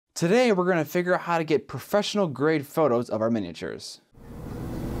Today we're going to figure out how to get professional grade photos of our miniatures.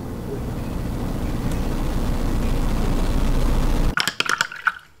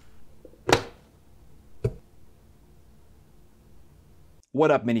 What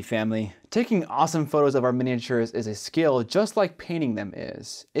up, Mini family? Taking awesome photos of our miniatures is a skill just like painting them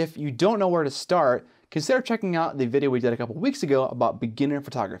is. If you don't know where to start, consider checking out the video we did a couple weeks ago about beginner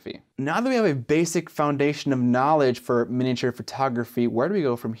photography. Now that we have a basic foundation of knowledge for miniature photography, where do we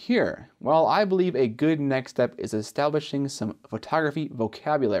go from here? Well, I believe a good next step is establishing some photography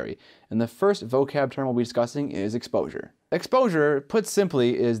vocabulary, and the first vocab term we'll be discussing is exposure. Exposure, put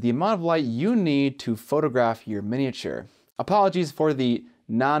simply, is the amount of light you need to photograph your miniature. Apologies for the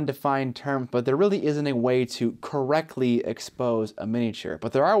non-defined term, but there really isn't a way to correctly expose a miniature,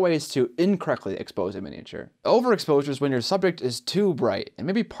 but there are ways to incorrectly expose a miniature. Overexposure is when your subject is too bright, and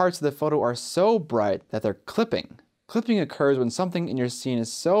maybe parts of the photo are so bright that they're clipping. Clipping occurs when something in your scene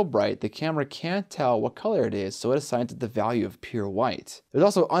is so bright the camera can't tell what color it is, so it assigns it the value of pure white. There's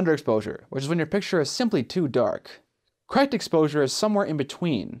also underexposure, which is when your picture is simply too dark. Correct exposure is somewhere in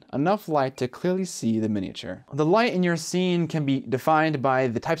between, enough light to clearly see the miniature. The light in your scene can be defined by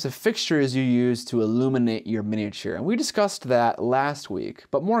the types of fixtures you use to illuminate your miniature, and we discussed that last week.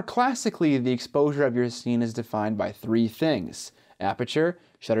 But more classically, the exposure of your scene is defined by three things: aperture,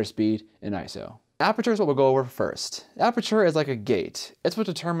 shutter speed, and ISO. Aperture is what we'll go over first. Aperture is like a gate. It's what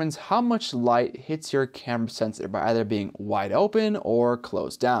determines how much light hits your camera sensor by either being wide open or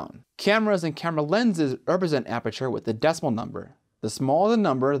closed down. Cameras and camera lenses represent aperture with the decimal number. The smaller the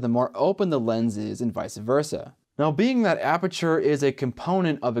number, the more open the lens is, and vice versa. Now, being that aperture is a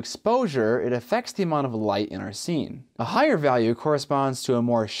component of exposure, it affects the amount of light in our scene. A higher value corresponds to a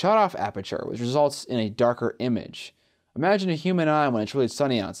more shut-off aperture, which results in a darker image. Imagine a human eye when it's really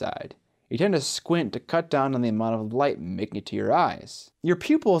sunny outside. You tend to squint to cut down on the amount of light making it to your eyes. Your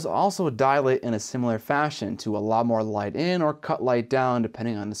pupils also dilate in a similar fashion to allow more light in or cut light down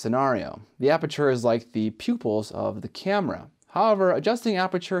depending on the scenario. The aperture is like the pupils of the camera. However, adjusting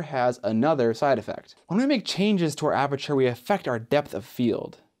aperture has another side effect. When we make changes to our aperture, we affect our depth of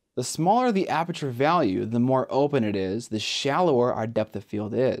field. The smaller the aperture value, the more open it is, the shallower our depth of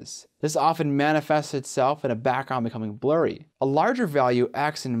field is. This often manifests itself in a background becoming blurry. A larger value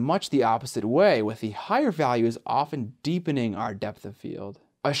acts in much the opposite way, with the higher values often deepening our depth of field.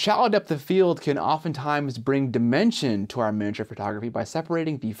 A shallow depth of field can oftentimes bring dimension to our miniature photography by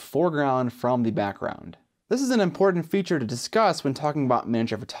separating the foreground from the background. This is an important feature to discuss when talking about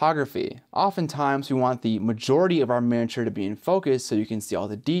miniature photography. Oftentimes we want the majority of our miniature to be in focus so you can see all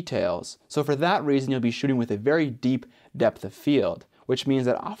the details. So for that reason, you'll be shooting with a very deep depth of field, which means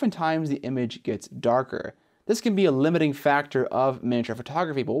that oftentimes the image gets darker. This can be a limiting factor of miniature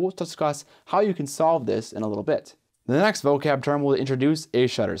photography, but we'll discuss how you can solve this in a little bit. The next vocab term will introduce is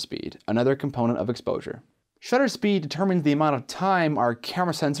shutter speed, another component of exposure. Shutter speed determines the amount of time our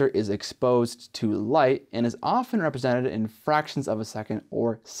camera sensor is exposed to light and is often represented in fractions of a second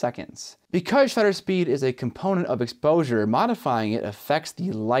or seconds. Because shutter speed is a component of exposure, modifying it affects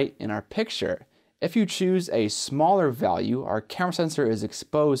the light in our picture. If you choose a smaller value, our camera sensor is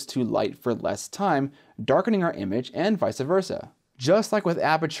exposed to light for less time, darkening our image, and vice versa. Just like with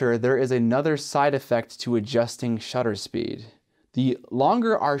aperture, there is another side effect to adjusting shutter speed. The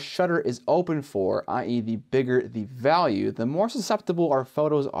longer our shutter is open for, i.e. the bigger the value, the more susceptible our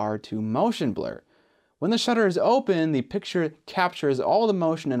photos are to motion blur. When the shutter is open, the picture captures all the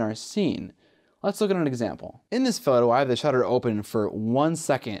motion in our scene. Let's look at an example. In this photo, I have the shutter open for 1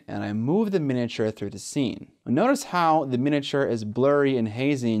 second and I move the miniature through the scene. Notice how the miniature is blurry and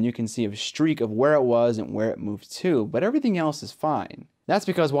hazy, and you can see a streak of where it was and where it moved to, but everything else is fine. That's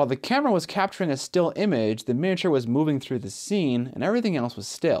because while the camera was capturing a still image, the miniature was moving through the scene and everything else was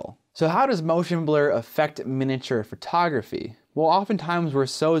still. So how does motion blur affect miniature photography? Well, oftentimes we're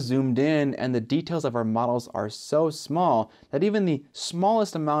so zoomed in and the details of our models are so small that even the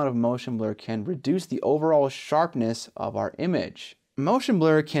smallest amount of motion blur can reduce the overall sharpness of our image. Motion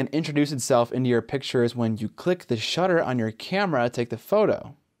blur can introduce itself into your pictures when you click the shutter on your camera to take the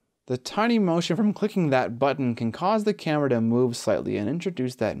photo. The tiny motion from clicking that button can cause the camera to move slightly and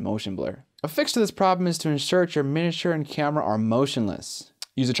introduce that motion blur. A fix to this problem is to ensure that your miniature and camera are motionless.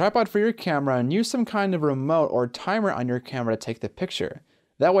 Use a tripod for your camera and use some kind of remote or timer on your camera to take the picture.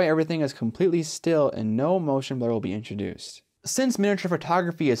 That way everything is completely still and no motion blur will be introduced. Since miniature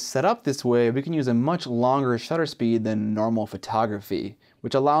photography is set up this way, we can use a much longer shutter speed than normal photography,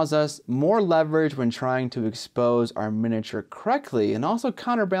 which allows us more leverage when trying to expose our miniature correctly and also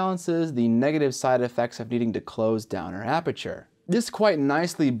counterbalances the negative side effects of needing to close down our aperture. This quite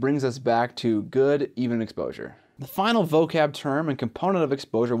nicely brings us back to good, even exposure. The final vocab term and component of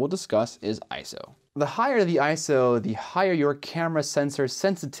exposure we'll discuss is ISO. The higher the ISO, the higher your camera sensor's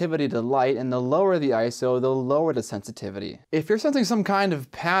sensitivity to light, and the lower the ISO, the lower the sensitivity. If you're sensing some kind of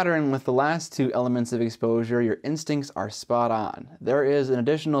pattern with the last two elements of exposure, your instincts are spot on. There is an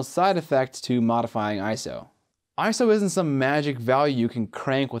additional side effect to modifying ISO. ISO isn't some magic value you can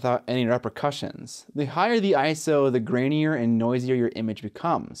crank without any repercussions. The higher the ISO, the grainier and noisier your image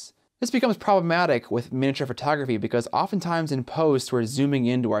becomes. This becomes problematic with miniature photography because oftentimes in post we're zooming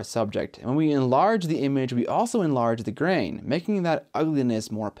into our subject, and when we enlarge the image we also enlarge the grain, making that ugliness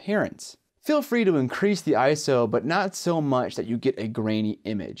more apparent. Feel free to increase the ISO, but not so much that you get a grainy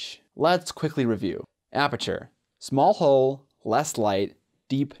image. Let's quickly review. Aperture: small hole, less light,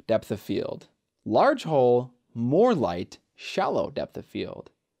 deep depth of field. Large hole, more light, shallow depth of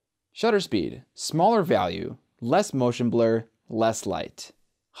field. Shutter speed: smaller value, less motion blur, less light.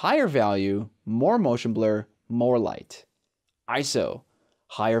 Higher value, more motion blur, more light. ISO: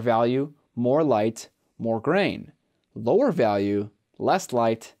 higher value, more light, more grain. Lower value, less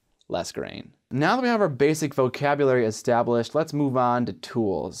light, less grain. Now that we have our basic vocabulary established, let's move on to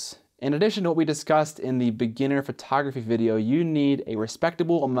tools. In addition to what we discussed in the beginner photography video, you need a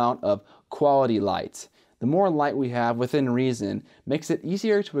respectable amount of quality light. The more light we have within reason makes it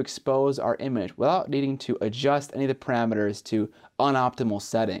easier to expose our image without needing to adjust any of the parameters to unoptimal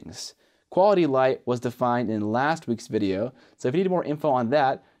settings. Quality light was defined in last week's video, so if you need more info on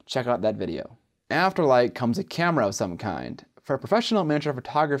that, check out that video. After light comes a camera of some kind. For professional miniature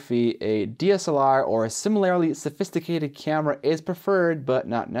photography, a DSLR or a similarly sophisticated camera is preferred but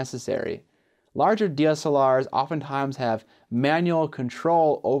not necessary. Larger DSLRs oftentimes have manual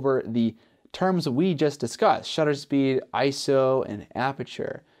control over the terms we just discussed: shutter speed, ISO, and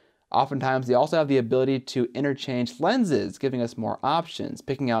aperture. Oftentimes they also have the ability to interchange lenses, giving us more options,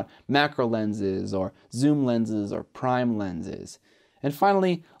 picking out macro lenses or zoom lenses or prime lenses. And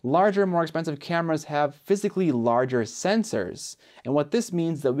finally, larger, more expensive cameras have physically larger sensors. And what this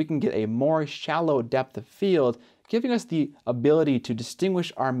means is that we can get a more shallow depth of field, giving us the ability to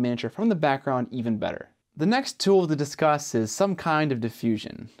distinguish our miniature from the background even better. The next tool to discuss is some kind of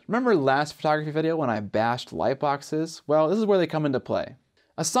diffusion. Remember last photography video when I bashed light boxes? Well, this is where they come into play.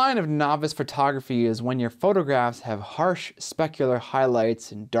 A sign of novice photography is when your photographs have harsh specular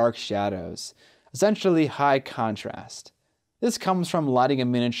highlights and dark shadows, essentially high contrast. This comes from lighting a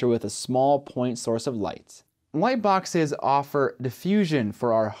miniature with a small point source of light. Light boxes offer diffusion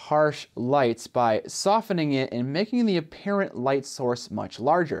for our harsh lights by softening it and making the apparent light source much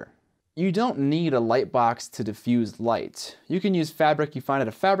larger. You don't need a light box to diffuse light. You can use fabric you find at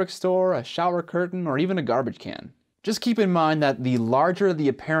a fabric store, a shower curtain, or even a garbage can. Just keep in mind that the larger the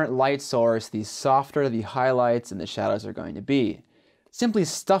apparent light source, the softer the highlights and the shadows are going to be. Simply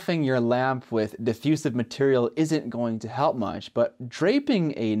stuffing your lamp with diffusive material isn't going to help much, but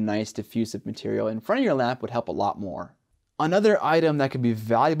draping a nice diffusive material in front of your lamp would help a lot more. Another item that could be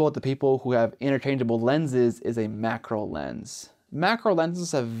valuable to people who have interchangeable lenses is a macro lens. Macro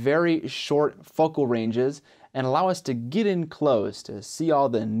lenses have very short focal ranges and allow us to get in close to see all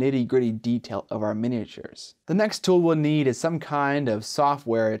the nitty-gritty detail of our miniatures. The next tool we'll need is some kind of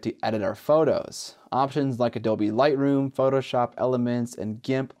software to edit our photos. Options like Adobe Lightroom, Photoshop Elements, and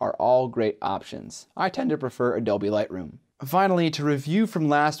GIMP are all great options. I tend to prefer Adobe Lightroom. Finally, to review from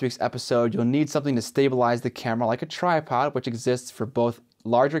last week's episode, you'll need something to stabilize the camera like a tripod, which exists for both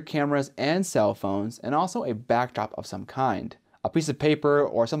larger cameras and cell phones, and also a backdrop of some kind. A piece of paper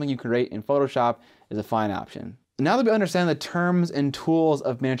or something you create in Photoshop is a fine option. Now that we understand the terms and tools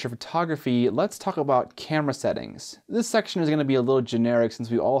of miniature photography, let's talk about camera settings. This section is going to be a little generic since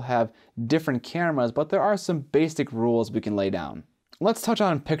we all have different cameras, but there are some basic rules we can lay down. Let's touch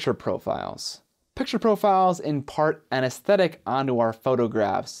on picture profiles. Picture profiles impart an aesthetic onto our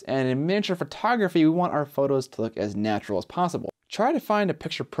photographs, and in miniature photography, we want our photos to look as natural as possible. Try to find a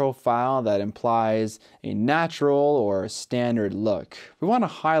picture profile that implies a natural or standard look. We want to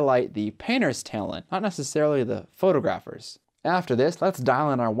highlight the painter's talent, not necessarily the photographer's. After this, let's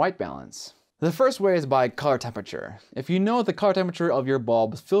dial in our white balance. The first way is by color temperature. If you know the color temperature of your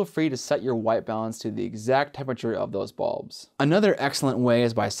bulbs, feel free to set your white balance to the exact temperature of those bulbs. Another excellent way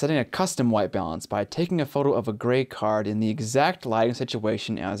is by setting a custom white balance by taking a photo of a gray card in the exact lighting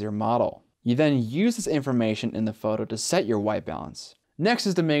situation as your model. You then use this information in the photo to set your white balance. Next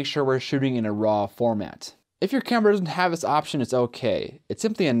is to make sure we're shooting in a RAW format. If your camera doesn't have this option, it's okay. It's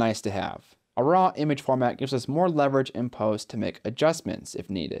simply a nice to have. A RAW image format gives us more leverage in post to make adjustments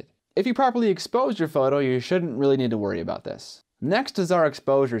if needed. If you properly expose your photo, you shouldn't really need to worry about this. Next is our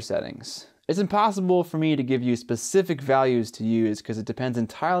exposure settings. It's impossible for me to give you specific values to use because it depends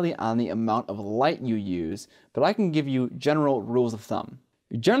entirely on the amount of light you use, but I can give you general rules of thumb.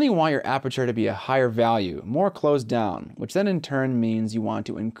 You generally want your aperture to be a higher value, more closed down, which then in turn means you want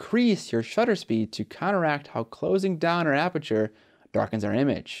to increase your shutter speed to counteract how closing down our aperture darkens our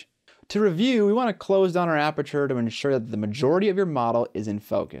image. To review, we want to close down our aperture to ensure that the majority of your model is in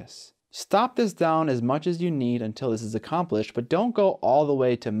focus. Stop this down as much as you need until this is accomplished, but don't go all the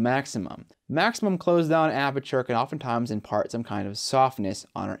way to maximum. Maximum closed down aperture can oftentimes impart some kind of softness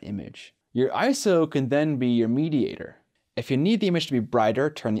on our image. Your ISO can then be your mediator. If you need the image to be brighter,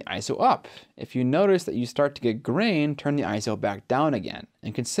 turn the ISO up. If you notice that you start to get grain, turn the ISO back down again.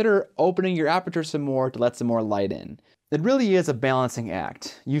 And consider opening your aperture some more to let some more light in. It really is a balancing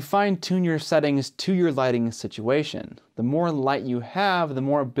act. You fine-tune your settings to your lighting situation. The more light you have, the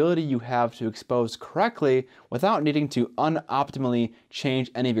more ability you have to expose correctly without needing to unoptimally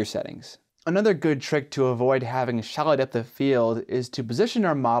change any of your settings. Another good trick to avoid having shallow depth of field is to position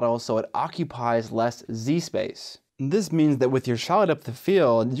our model so it occupies less Z-space. This means that with your shallow depth of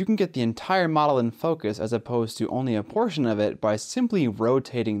field, you can get the entire model in focus as opposed to only a portion of it by simply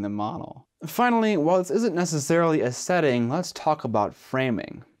rotating the model. Finally, while this isn't necessarily a setting, let's talk about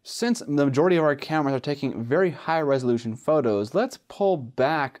framing. Since the majority of our cameras are taking very high resolution photos, let's pull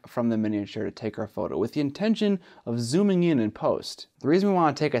back from the miniature to take our photo with the intention of zooming in post. The reason we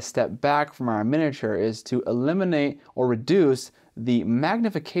want to take a step back from our miniature is to eliminate or reduce the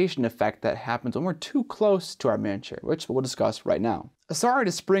magnification effect that happens when we're too close to our miniature, which we'll discuss right now. Sorry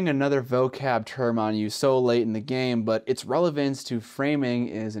to spring another vocab term on you so late in the game, but its relevance to framing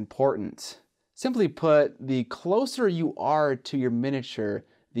is important. Simply put, the closer you are to your miniature,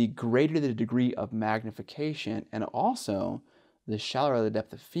 the greater the degree of magnification, and also the shallower the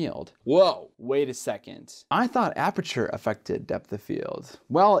depth of field. Whoa, wait a second. I thought aperture affected depth of field.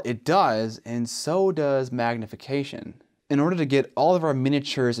 Well, it does, and so does magnification. In order to get all of our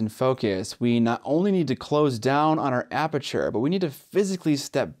miniatures in focus, we not only need to close down on our aperture, but we need to physically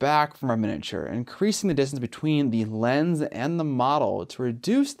step back from our miniature, increasing the distance between the lens and the model to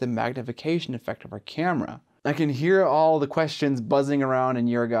reduce the magnification effect of our camera. I can hear all the questions buzzing around in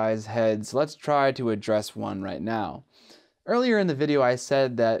your guys' heads, so let's try to address one right now. Earlier in the video, I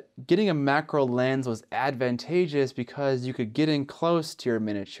said that getting a macro lens was advantageous because you could get in close to your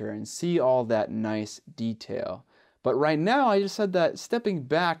miniature and see all that nice detail. But right now, I just said that stepping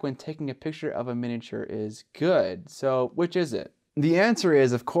back when taking a picture of a miniature is good. So which is it? The answer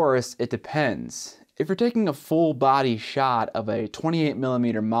is, of course, it depends. If you're taking a full body shot of a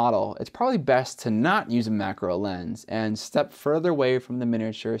 28mm model, it's probably best to not use a macro lens and step further away from the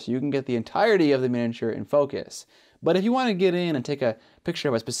miniature so you can get the entirety of the miniature in focus. But if you want to get in and take a picture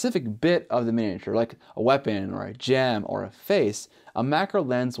of a specific bit of the miniature, like a weapon or a gem or a face, a macro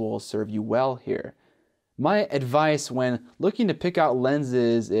lens will serve you well here. My advice when looking to pick out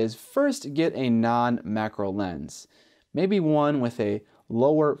lenses is first get a non-macro lens. Maybe one with a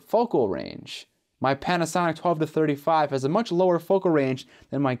lower focal range. My Panasonic 12-35 has a much lower focal range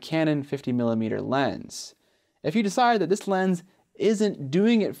than my Canon 50mm lens. If you decide that this lens isn't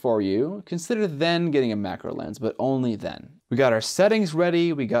doing it for you, consider then getting a macro lens, but only then. We got our settings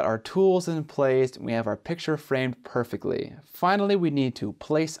ready, we got our tools in place, and we have our picture framed perfectly. Finally, we need to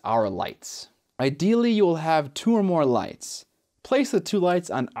place our lights. Ideally, you will have 2 or more lights. Place the 2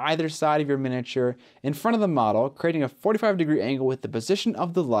 lights on either side of your miniature in front of the model, creating a 45-degree angle with the position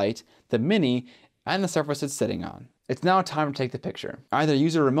of the light, the Mini, and the surface it's sitting on. It's now time to take the picture. Either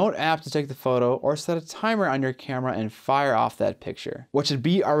use a remote app to take the photo or set a timer on your camera and fire off that picture. What should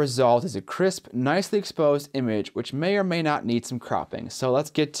be our result is a crisp, nicely exposed image which may or may not need some cropping, so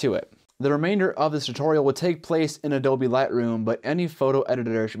let's get to it. The remainder of this tutorial will take place in Adobe Lightroom, but any photo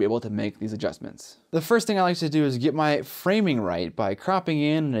editor should be able to make these adjustments. The first thing I like to do is get my framing right by cropping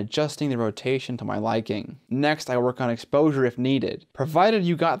in and adjusting the rotation to my liking. Next, I work on exposure if needed. Provided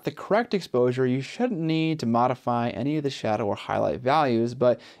you got the correct exposure, you shouldn't need to modify any of the shadow or highlight values,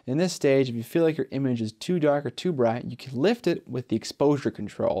 but in this stage, if you feel like your image is too dark or too bright, you can lift it with the exposure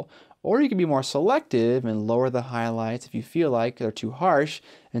control. Or you can be more selective and lower the highlights if you feel like they're too harsh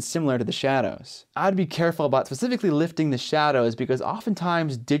and similar to the shadows. I'd be careful about specifically lifting the shadows because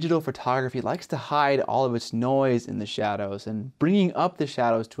oftentimes digital photography likes to hide all of its noise in the shadows, and bringing up the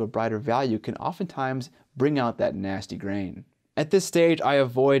shadows to a brighter value can oftentimes bring out that nasty grain. At this stage, I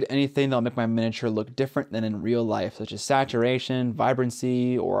avoid anything that'll make my miniature look different than in real life, such as saturation,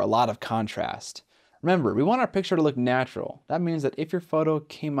 vibrancy, or a lot of contrast. Remember, we want our picture to look natural. That means that if your photo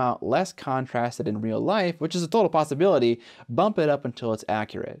came out less contrasted in real life, which is a total possibility, bump it up until it's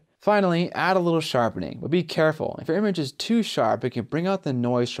accurate. Finally, add a little sharpening, but be careful. If your image is too sharp, it can bring out the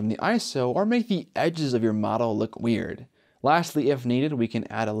noise from the ISO or make the edges of your model look weird. Lastly, if needed, we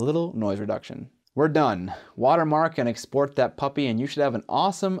can add a little noise reduction. We're done. Watermark and export that puppy, and you should have an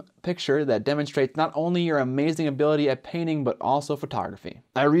awesome picture that demonstrates not only your amazing ability at painting, but also photography.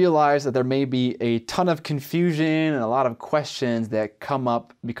 I realize that there may be a ton of confusion and a lot of questions that come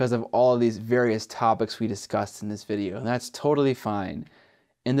up because of all of these various topics we discussed in this video, and that's totally fine.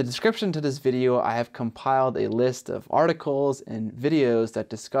 In the description to this video, I have compiled a list of articles and videos that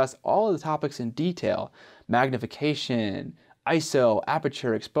discuss all of the topics in detail: magnification, ISO,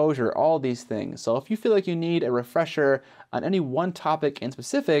 aperture, exposure, all these things. So if you feel like you need a refresher on any one topic in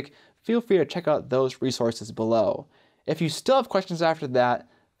specific, feel free to check out those resources below. If you still have questions after that,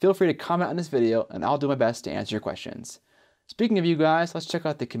 feel free to comment on this video and I'll do my best to answer your questions. Speaking of you guys, let's check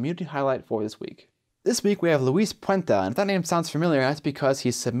out the community highlight for this week. This week we have Luis Puente, and if that name sounds familiar, that's because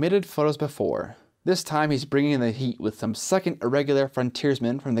he's submitted photos before. This time he's bringing in the heat with some second irregular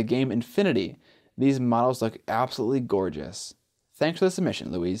frontiersmen from the game Infinity. These models look absolutely gorgeous. Thanks for the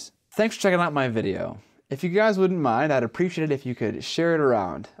submission, Luis. Thanks for checking out my video. If you guys wouldn't mind, I'd appreciate it if you could share it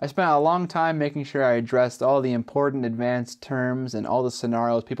around. I spent a long time making sure I addressed all the important advanced terms and all the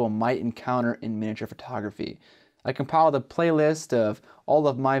scenarios people might encounter in miniature photography. I compiled a playlist of all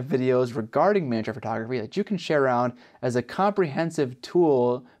of my videos regarding miniature photography that you can share around as a comprehensive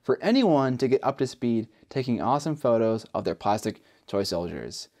tool for anyone to get up to speed taking awesome photos of their plastic toy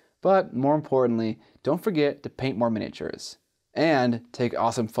soldiers. But more importantly, don't forget to paint more miniatures and take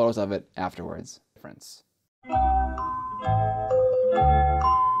awesome photos of it afterwards.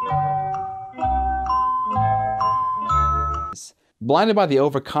 Blinded by the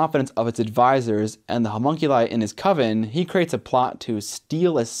overconfidence of its advisors and the homunculi in his coven, he creates a plot to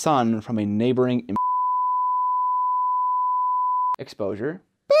steal a son from a neighboring exposure.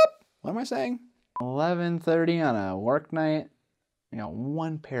 Boop! What am I saying? 11:30 on a work night. I got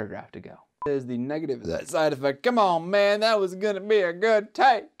one paragraph to go. There's the negative side effect. Come on, man, that was gonna be a good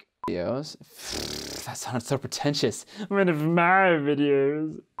take. Videos. That sounded so pretentious. One of my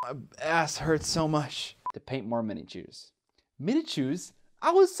videos. My ass hurts so much. To paint more miniatures. Miniatures?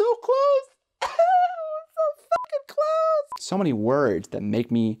 I was so close. I was so fucking close. So many words that make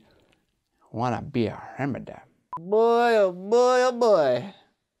me wanna be a hermit. Boy, oh boy, oh boy.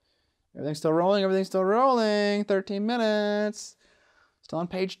 Everything's still rolling, everything's still rolling. 13 minutes. Still on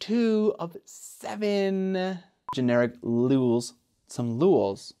page 2 of 7. Generic rules. Some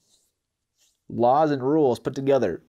rules. Laws and rules put together.